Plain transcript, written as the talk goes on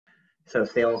So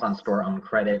sales on store-owned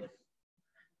credit.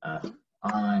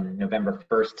 On November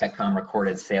 1st, TechCom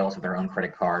recorded sales of their own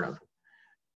credit card of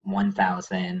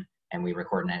 $1,000, and we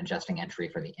recorded an adjusting entry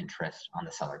for the interest on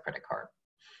the seller credit card.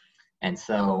 And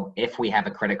so if we have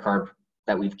a credit card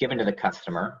that we've given to the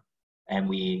customer,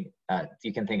 and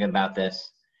you can think about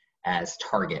this as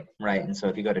Target, right? And so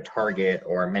if you go to Target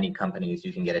or many companies,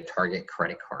 you can get a Target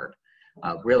credit card.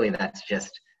 Really, that's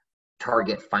just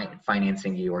Target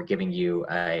financing you or giving you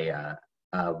a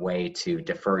way to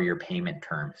defer your payment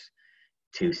terms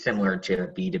similar to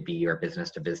B2B or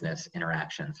business-to-business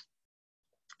interactions.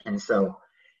 And so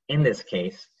in this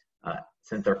case,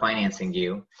 since they're financing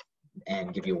you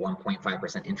and give you a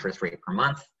 1.5% interest rate per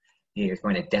month, you're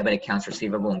going to debit accounts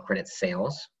receivable and credit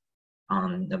sales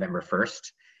on November 1st.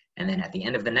 And then at the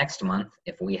end of the next month,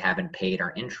 if we haven't paid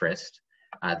our interest,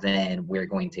 then we're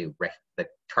going to, the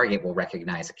Target will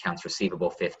recognize accounts receivable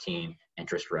 15,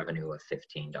 interest revenue of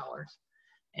 $15.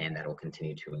 And that will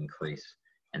continue to increase.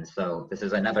 And so this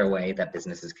is another way that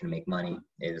businesses can make money,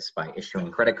 is by issuing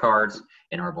credit cards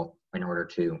in order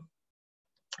to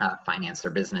finance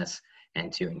their business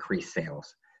and to increase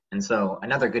sales. And so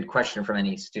another good question from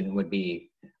any student would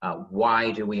be,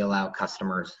 why do we allow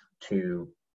customers to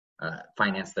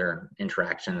finance their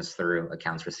interactions through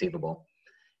accounts receivable?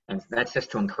 And that's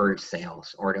just to encourage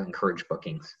sales or to encourage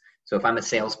bookings. So if I'm a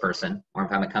salesperson or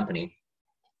if I'm a company,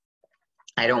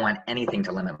 I don't want anything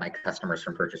to limit my customers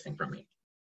from purchasing from me.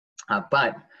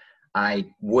 But I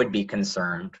would be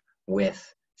concerned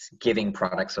with giving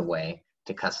products away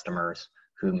to customers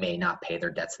who may not pay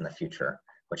their debts in the future,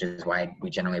 which is why we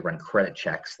generally run credit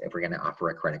checks if we're going to offer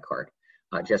a credit card.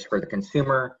 Just for the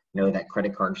consumer, know that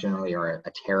credit cards generally are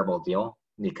a terrible deal,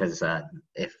 because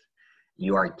if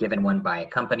you are given one by a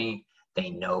company, they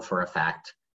know for a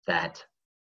fact that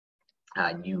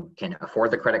you can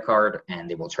afford the credit card, and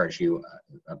they will charge you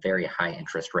a very high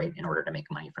interest rate in order to make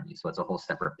money from you. So it's a whole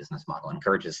separate business model. It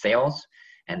encourages sales,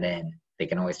 and then they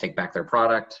can always take back their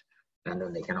product, and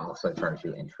then they can also charge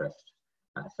you interest.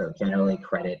 So generally,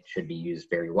 credit should be used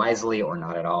very wisely or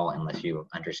not at all unless you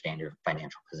understand your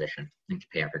financial position and can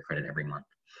pay off your credit every month.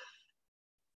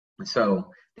 So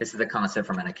this is the concept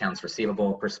from an accounts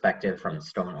receivable perspective from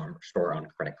store-owned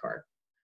credit card.